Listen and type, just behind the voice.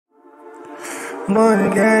Money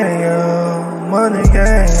gang, yo. Money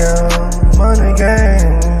gang, yo. Money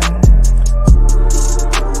gang.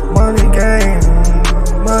 Money gang.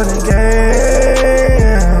 Money gang.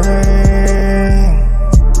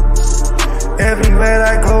 Everywhere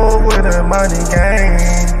I go with a money gang.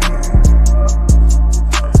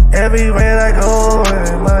 Everywhere I go with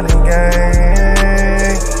a money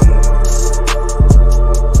gang.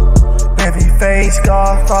 Babyfacez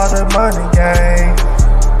Godfather, money gang.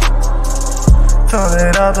 Turn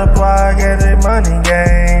it up the block, get it, money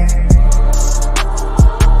gang.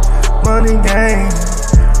 Money gang,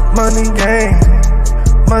 money gang,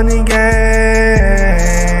 money gang.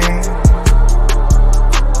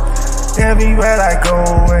 Everywhere I go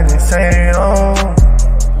and it's saying, oh,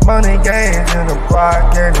 money gang to the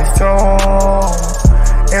block and it's strong.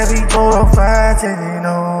 Every goal I'm fighting, you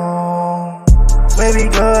know. Baby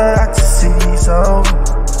girl, I just see so.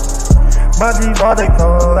 Money body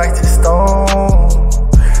go like the stone.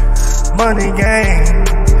 Money gang,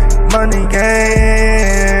 money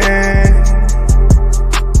gang.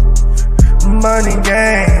 Money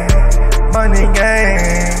gang, money gang,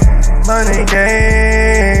 money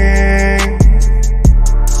gang.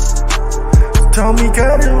 Told me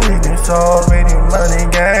girl, you in this already, money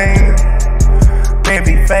gang.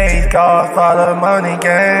 Babyfacez Godfather, money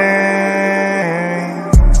gang.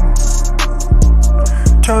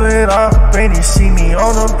 Turn it up when you see me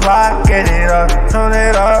on the block, get it up. Turn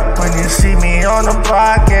it up when you see me on the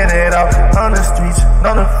block, get it up. On the streets,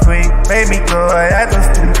 on the free, baby girl at the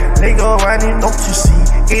street. They go around and don't you see?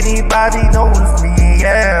 Anybody knows me,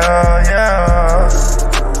 yeah, yeah.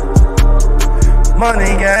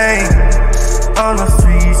 Money gang, on the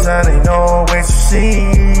streets and they know what you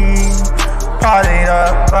see. Party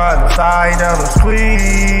up on the side of the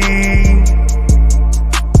street.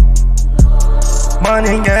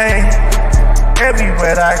 Money gang,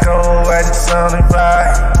 everywhere I go, and it's sounding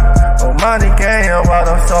right. Oh, money gang, while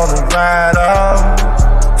I'm sounding right up.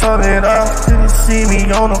 Turn it up till you see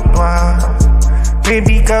me on the block.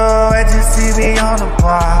 Baby girl, and you see me on the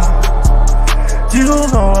block. You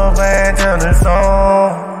know I'm bad to the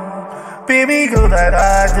song. Baby girl, that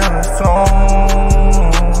I do the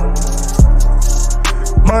song.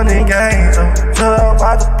 Money gang, shut up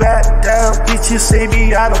out the back down, bitch, you see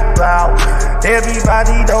me out of bow.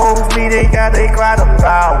 Everybody knows me, they got they crowd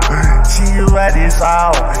about. See you at this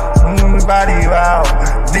out, everybody out.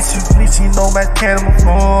 Bitch, you know my cannibal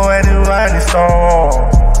floor and you ride this song.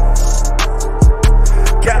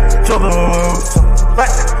 Got to the road,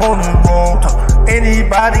 back on the road.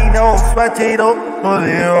 Anybody knows what they don't put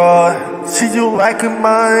it on. See you like a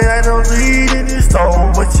money, I don't read in this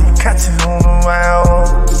store, but you catch it on the round.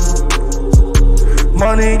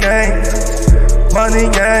 Money gang, money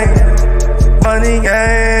gang, money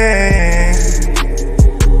gang.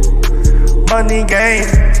 Money gang,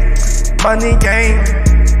 money gang,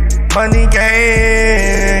 money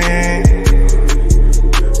gang.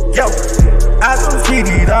 Yo, I don't see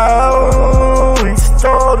it all, it's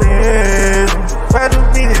stolen. Where do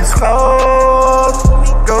we this close? We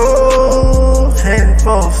go,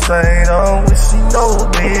 10-4 say, don't wish you know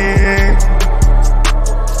me.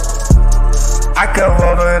 I can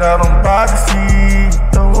roll it out on body,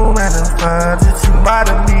 don't matter fine, just you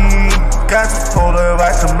bother me. Got to pull the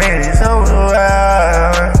right to make it so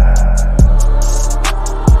right.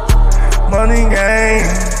 Money gang,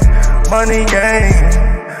 money gang.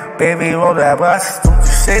 Baby, roll that box, don't you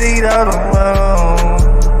say it out the world.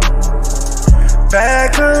 Bad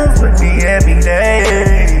girls with me every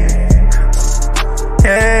day.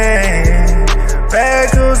 Yeah,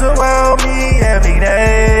 bad girls around me every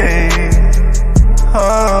day.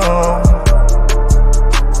 Oh,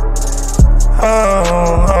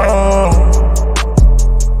 oh, oh.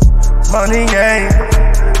 Money gang,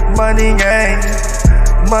 money gang,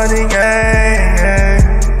 money gang.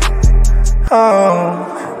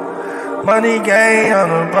 Oh, money gang on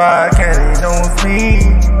the block and they knows me.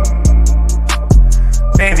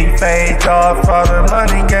 Babyfacez Godfather,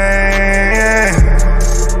 money gang.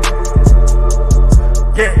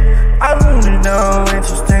 Yeah, I really know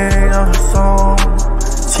interested on the song.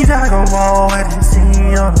 She not gon' roll and you see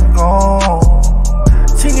me on the go.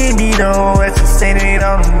 She need me though, and she say it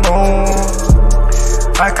on the moon.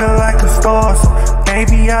 Like her like a star, so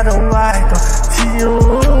baby I don't like her. She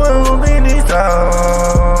don't in this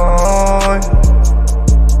song.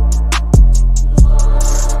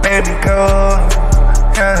 Baby girl,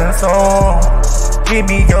 kinda song. Give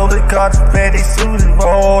me yo the car, ready to the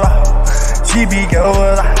roll. She be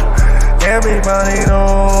going, everybody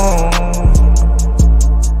knows.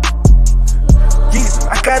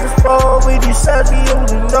 Yeah, I got this phone with you, send me on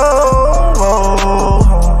the know.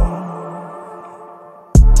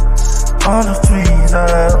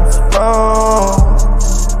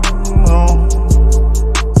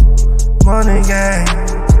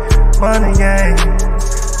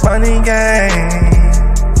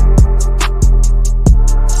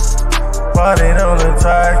 Party on the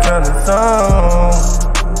track, on the song.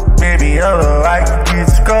 Baby, other right,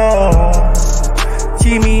 let's go.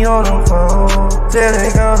 See me on the phone, tell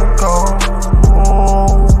it gotta go.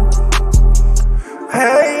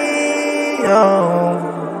 Hey, yo,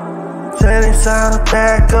 tell it sound the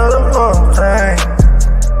back of the whole thing.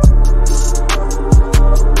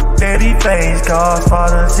 Babyfacez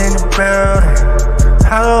Godfather's in the building.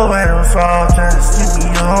 Hello, when I'm fall, trying to sleep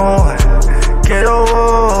me on. Get over.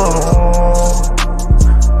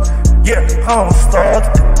 Yeah, I'm start.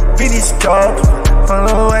 Finish God.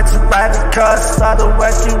 Follow at your body, cause I don't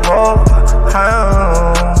let you walk.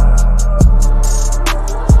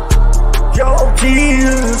 Yo,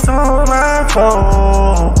 Jesus on my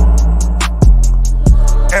phone.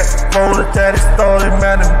 And the motor that it started,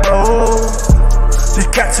 man, and blow. Just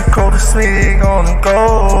got your coat to swing on the go.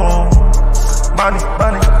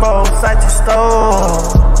 Money, both sides you stole.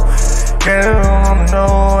 Get it on the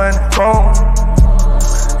know and the phone.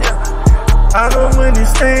 Yeah, I know when you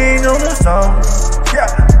staying on the song. Yeah,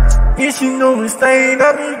 if you know me staying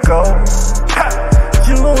on the go. Ha,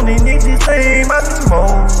 you only need to stay on the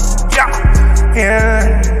mode. Yeah, hey,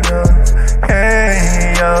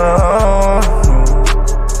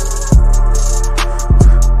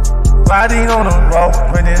 riding on the road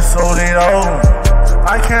when it's sold it all.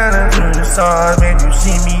 I kinda do the sun when you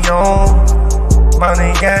see me on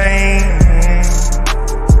MoneyGang.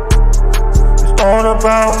 It's all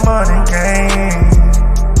about MoneyGang.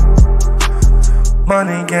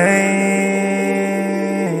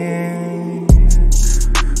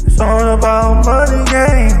 It's all about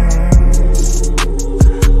MoneyGang.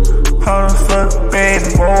 How the fuck, baby,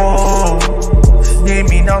 whoa. Need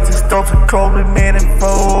me down to stop the cold with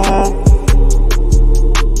meaningful.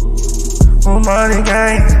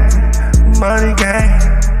 MoneyGang,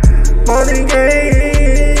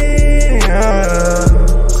 yeah.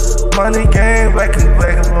 MoneyGang, black and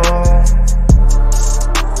breakable.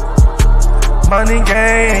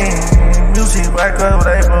 MoneyGang, music record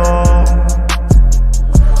label.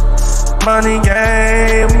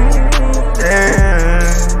 MoneyGang, yeah.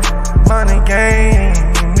 MoneyGang,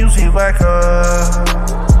 music record.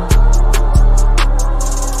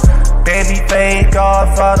 Babyfacez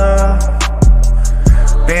Godfather.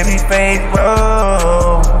 Babyfacez,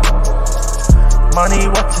 whoa. Money,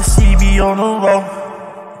 what you see me on the road.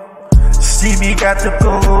 See me got to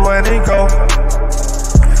go and it go.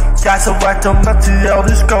 Got to whack them up to all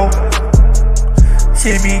this go.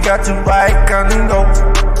 See me got to bike and it go.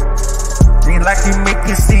 They like to make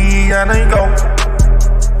you see and it go.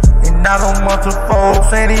 And I don't want to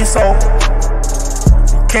folks and it's so.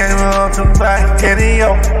 You can't run to back and it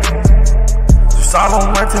go. I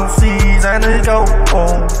don't let them see and they go.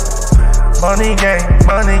 MoneyGang.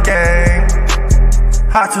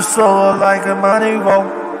 Hot to soul like a money roll.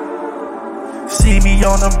 See me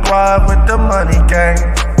on the block with the MoneyGang.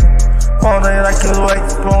 All they like to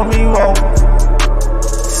wait for me roll.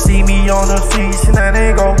 See me on the streets and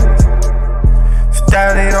they go.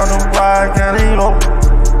 Started on the block and they go.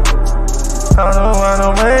 I don't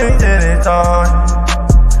wanna wait till it's on.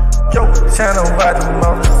 Yo, channel by the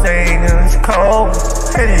mother saying it's cold.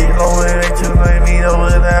 Hey, low it ain't you let me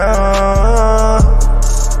over there.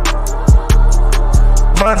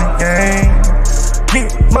 MoneyGang,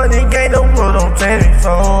 MoneyGang, the world don't take me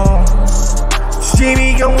phone. See me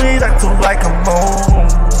only like to like a moan.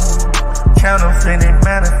 Counterfeiting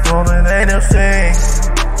manifold and they don't say.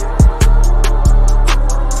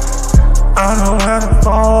 I don't know how to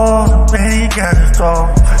fall, baby got it all.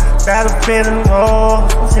 Battlefield and roll,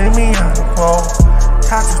 send me on the phone.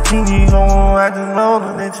 Talk to Genie on, I just know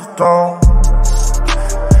that it's just thrown.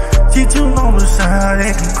 Did you know the side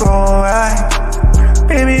they can go right?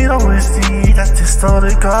 Baby, don't see that just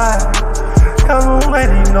started God. I don't let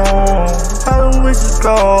you know, how do we just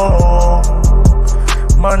go?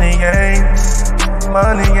 MoneyGang.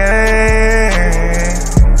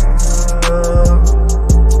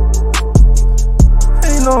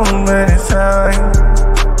 Ain't no many time.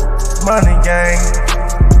 MoneyGang.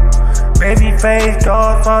 Babyfacez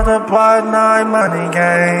Godfather, Blood 9,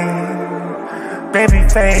 MoneyGang.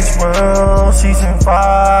 Babyfacez World, Season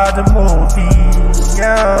 5, the movie,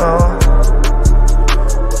 yeah.